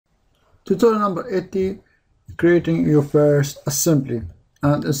Tutorial number 80, creating your first assembly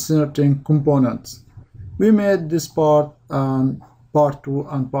and inserting components. We made this part part 2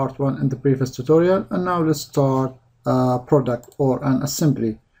 and part 1 in the previous tutorial, and now let's start a product or an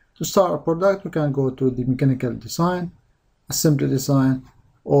assembly. To start a product, we can go to the mechanical design, assembly design,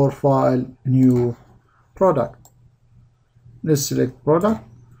 or file new product. Let's select product.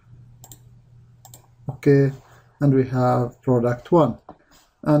 Okay, and we have product 1.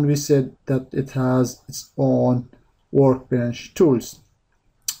 And we said that it has its own workbench tools.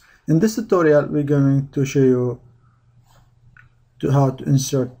 In this tutorial, we're going to show you how to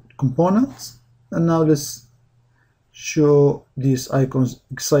insert components. And now let's show these icons: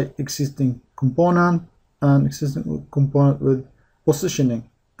 existing component and existing component with positioning.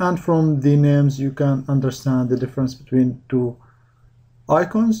 And from the names, you can understand the difference between two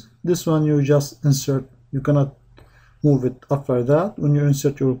icons. This one you just insert, you cannot move it after that when you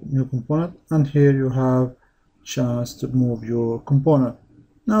insert your new component, and here you have chance to move your component.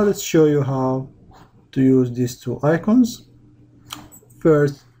 Now let's show you how to use these two icons.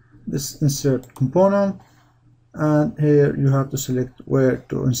 First, this insert component, and here you have to select where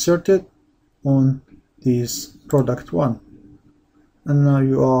to insert it on this product 1, and now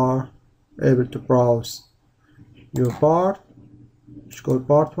you are able to browse your part, which is called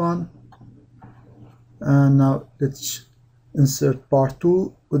part 1. And now let's insert part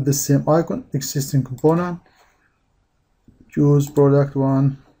 2 with the same icon, existing component. Choose product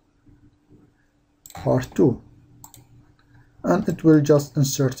 1, part 2, and it will just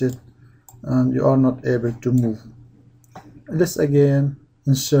insert it, and you are not able to move. Let's again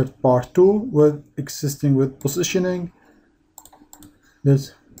insert part 2 with existing with positioning.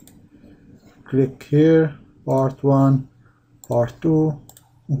 Let's click here, part 1, part 2.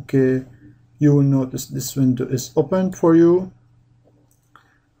 Okay, you will notice this window is opened for you,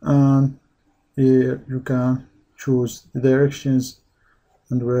 and here you can choose the directions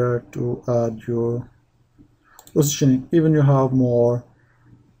and where to add your positioning. Even you have more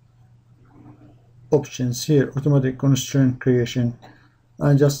options here. Automatic constraint creation,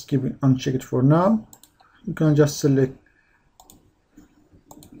 and just keep it unchecked for now. You can just select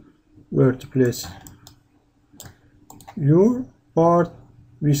where to place your part.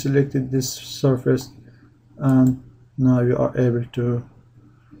 We selected this surface, and now you are able to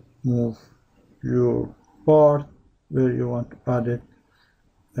move your part where you want to add it.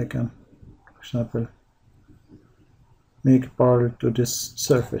 I can, for example, make it parallel to this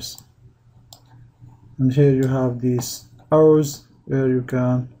surface, and here you have these arrows where you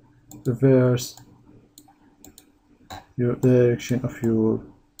can reverse your direction of your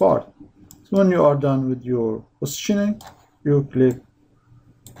part. So when you are done with your positioning, you click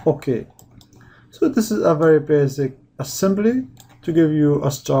OK. So this is a very basic assembly to give you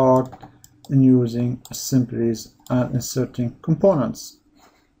a start in using assemblies and inserting components.